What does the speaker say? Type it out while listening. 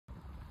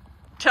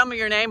tell me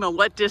your name and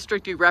what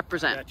district you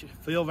represent. Gotcha.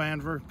 Phil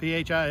Vandiver,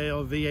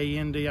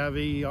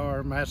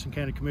 P-H-I-L-V-A-N-D-I-V-E-R, Madison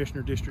County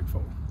Commissioner, District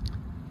 4.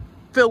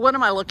 Phil, what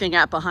am I looking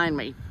at behind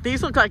me?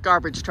 These look like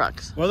garbage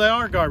trucks. Well, they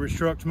are garbage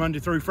trucks Monday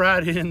through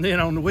Friday, and then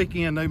on the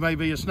weekend they may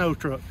be a snow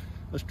truck.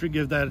 Let's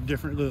give that a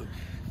different look.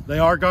 They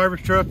are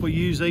garbage truck. We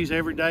use these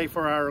every day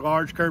for our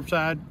large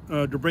curbside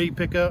debris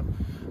pickup.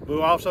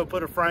 We'll also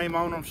put a frame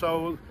on them,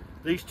 so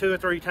these 2 or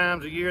 3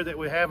 times a year that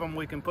we have them,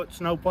 we can put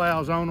snow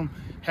plows on them,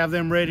 have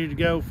them ready to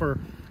go for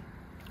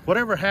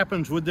whatever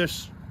happens with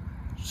this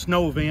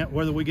snow event,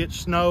 whether we get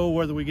snow,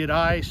 whether we get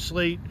ice,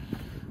 sleet.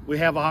 We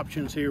have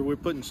options here. We're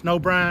putting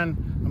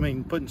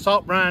putting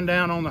salt brine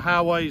down on the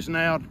highways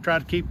now to try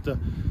to keep the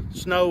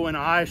snow and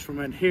ice from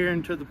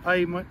adhering to the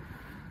pavement.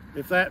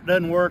 If that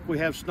doesn't work, we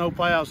have snow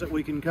plows that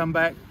we can come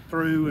back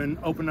through and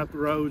open up the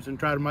roads and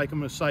try to make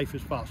them as safe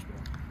as possible.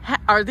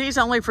 Are these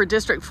only for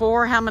District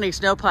 4? How many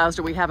snow plows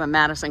do we have in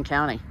Madison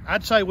County?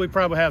 I'd say we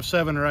probably have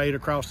 7 or 8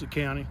 across the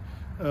county.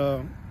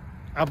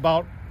 I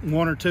bought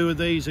 1 or 2 of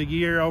these a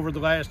year over the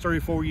last 3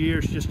 or 4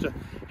 years just to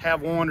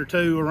have 1 or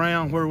 2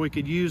 around where we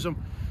could use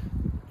them.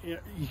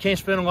 You can't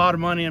spend a lot of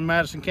money in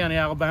Madison County,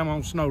 Alabama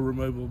on snow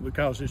removal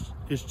because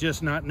it's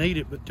just not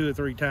needed but 2 or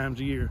 3 times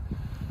a year.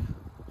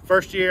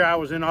 First year I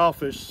was in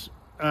office,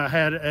 I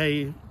had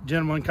a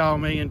gentleman call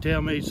me and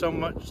tell me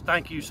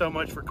thank you so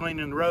much for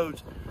cleaning the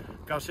roads,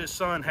 because his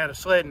son had a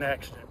sledding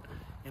accident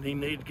and he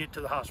needed to get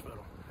to the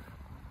hospital.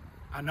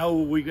 I know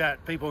we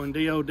got people in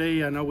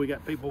DOD, I know we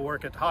got people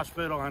work at the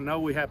hospital, I know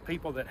we have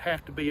people that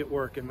have to be at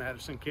work in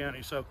Madison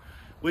County. So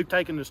we've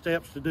taken the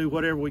steps to do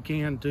whatever we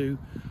can to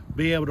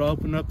be able to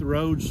open up the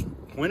roads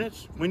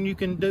when you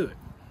can do it.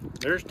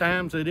 There's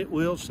times that it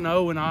will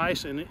snow and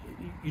ice and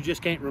you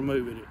just can't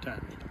remove it at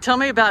times. Tell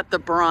me about the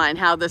brine,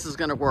 how this is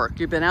going to work.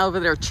 You've been over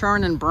there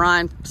churning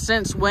brine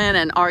since when,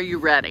 and are you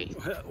ready?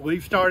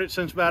 We've started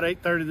since about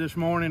 8:30 this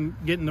morning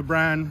getting the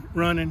brine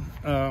running.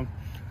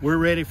 We're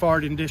ready for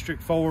it in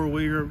District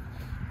 4.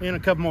 In a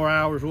couple more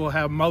hours we'll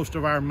have most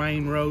of our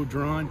main roads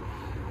run.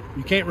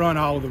 You can't run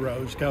all of the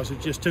roads because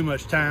it's just too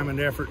much time and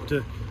effort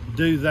to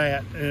do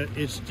that.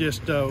 It's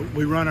just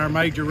we run our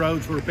major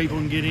roads where people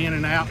can get in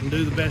and out and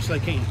do the best they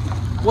can.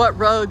 What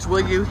roads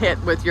will you hit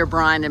with your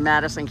brine in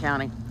Madison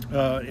County?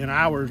 In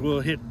ours we'll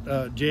hit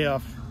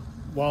Jeff,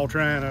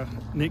 Waltrina,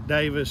 Nick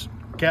Davis,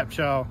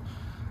 Capshaw,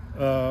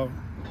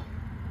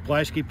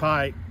 Pulaski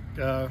Pike.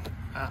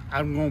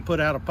 I'm going to put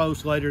out a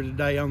post later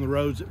today on the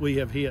roads that we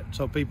have hit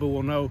so people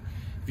will know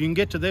if you can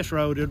get to this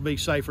road, it'll be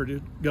safer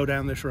to go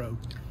down this road.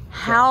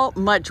 How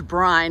much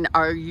brine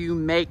are you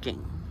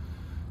making?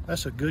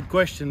 That's a good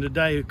question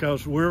today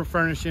because we're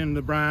furnishing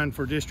the brine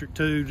for District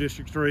 2,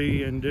 District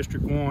 3, and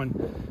District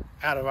 1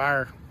 out of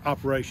our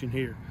operation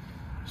here.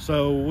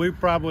 So we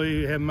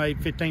probably have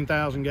made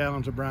 15,000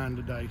 gallons of brine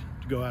today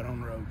to go out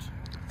on the roads.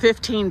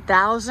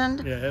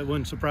 15,000? Yeah, it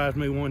wouldn't surprise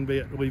me one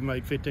bit. We've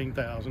made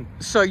 15,000.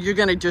 So you're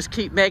going to just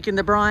keep making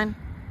the brine?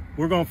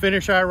 We're going to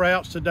finish our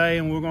routes today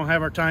and we're going to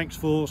have our tanks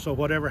full, so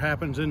whatever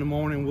happens in the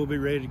morning, we'll be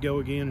ready to go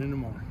again in the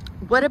morning.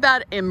 What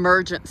about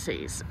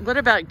emergencies? What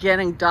about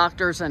getting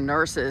doctors and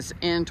nurses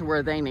into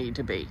where they need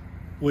to be?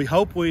 We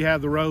hope we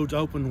have the roads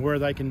open where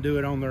they can do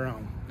it on their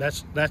own.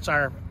 That's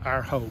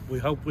our hope. We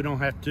hope we don't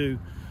have to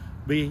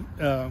be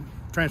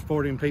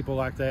transporting people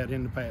like that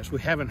in the past.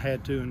 We haven't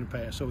had to in the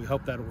past, so we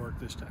hope that'll work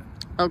this time.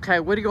 Okay,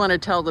 what do you want to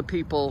tell the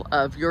people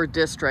of your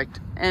district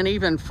and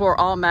even for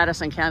all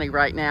Madison County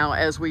right now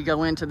as we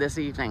go into this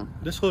evening?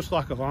 This looks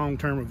like a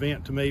long-term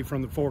event to me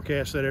from the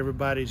forecast that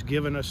everybody's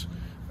given us.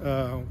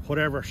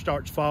 Whatever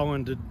starts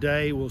falling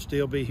today will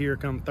still be here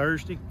come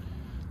Thursday.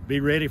 Be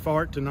ready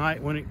for it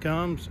tonight when it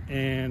comes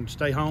and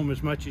stay home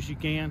as much as you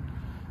can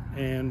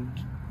and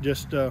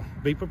just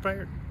be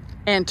prepared.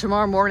 And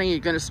tomorrow morning you're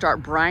going to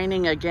start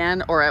brining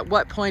again, or at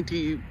what point do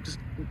you just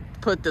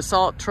put the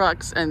salt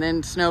trucks and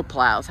then snow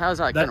plows? How's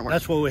that going to work?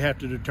 That's what we have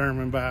to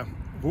determine by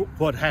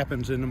what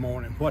happens in the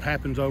morning, what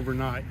happens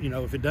overnight. You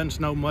know, if it doesn't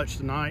snow much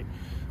tonight,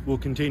 we'll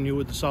continue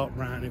with the salt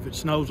brine. If it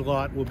snows a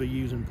lot, we'll be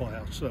using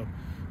plows. So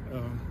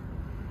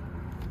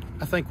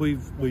I think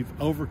we've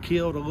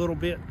overkilled a little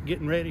bit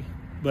getting ready,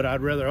 but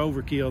I'd rather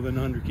overkill than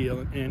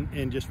underkill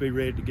and just be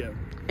ready to go.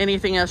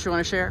 Anything else you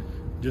want to share?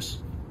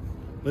 Just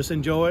let's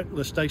enjoy it,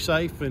 let's stay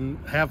safe and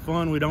have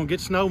fun. We don't get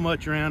snow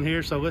much around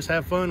here, so let's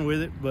have fun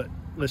with it, but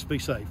let's be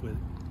safe with it.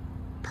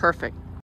 Perfect.